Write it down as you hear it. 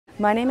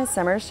My name is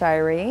Summer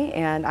Shirey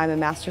and I'm a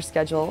master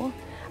schedule.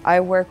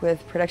 I work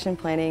with production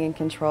planning and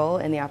control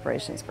in the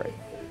operations group.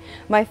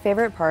 My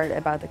favorite part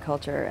about the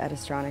culture at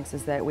Astronics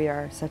is that we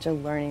are such a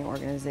learning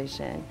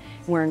organization.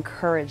 We're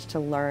encouraged to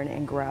learn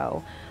and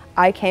grow.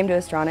 I came to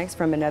Astronics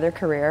from another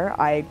career.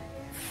 I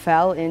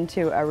fell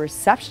into a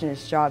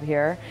receptionist job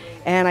here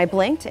and I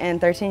blinked, and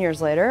 13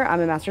 years later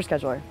I'm a master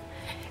scheduler.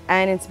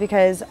 And it's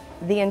because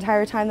the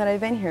entire time that I've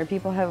been here,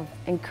 people have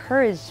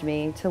encouraged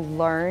me to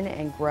learn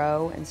and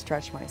grow and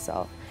stretch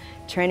myself.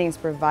 Training is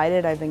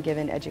provided. I've been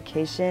given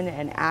education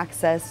and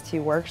access to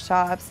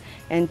workshops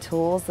and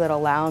tools that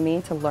allow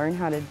me to learn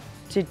how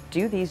to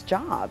do these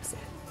jobs.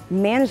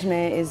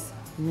 Management is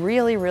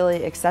really,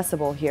 really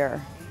accessible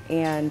here,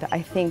 and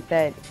I think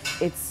that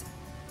it's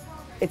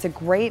a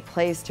great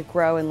place to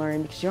grow and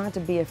learn because you don't have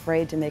to be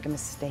afraid to make a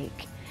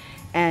mistake.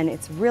 And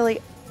it's really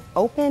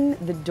open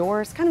the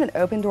doors, kind of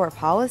an open door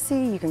policy.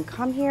 You can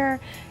come here,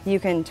 you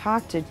can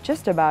talk to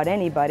just about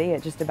anybody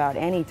at just about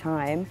any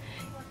time.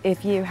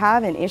 If you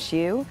have an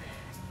issue,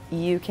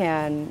 you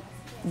can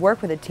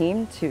work with a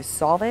team to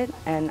solve it,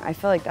 and I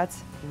feel like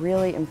that's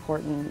really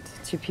important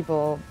to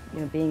people,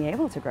 being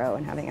able to grow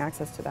and having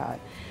access to that.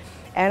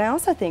 And I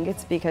also think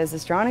it's because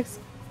Astronics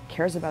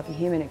cares about the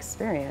human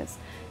experience.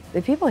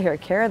 The people here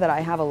care that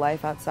I have a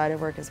life outside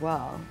of work as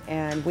well,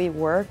 and we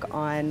work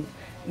on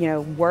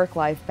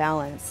work-life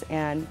balance,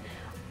 and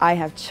I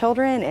have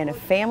children and a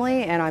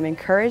family, and I'm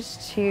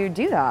encouraged to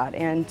do that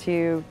and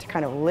to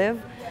kind of live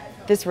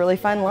this really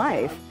fun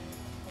life.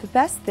 The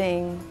best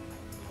thing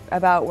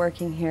about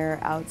working here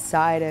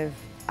outside of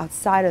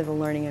the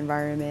learning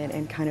environment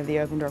and kind of the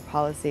open door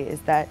policy is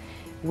that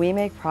we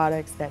make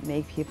products that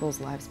make people's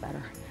lives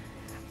better.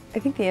 I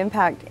think the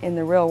impact in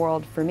the real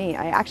world for me,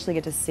 I actually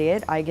get to see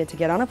it. I get to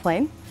get on a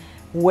plane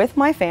with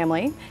my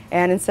family,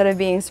 and instead of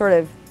being sort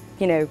of,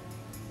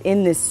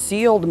 in this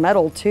sealed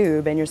metal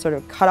tube and you're sort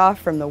of cut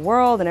off from the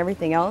world and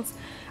everything else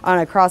on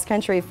a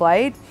cross-country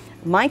flight,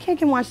 my kid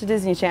can watch the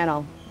Disney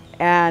Channel,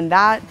 and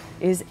that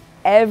is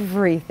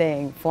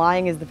everything.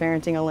 Flying is the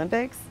parenting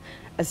Olympics.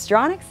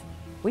 Astronics,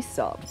 we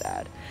solved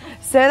that.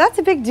 So that's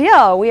a big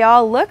deal. We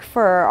all look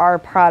for our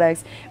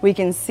products. We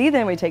can see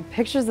them, we take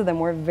pictures of them.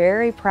 We're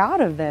very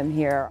proud of them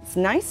here. It's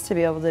nice to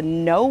be able to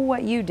know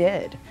what you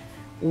did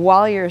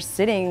while you're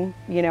sitting,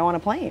 on a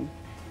plane.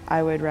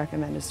 I would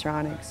recommend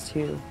Astronics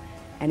to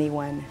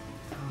anyone,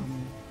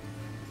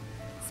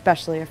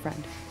 especially a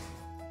friend.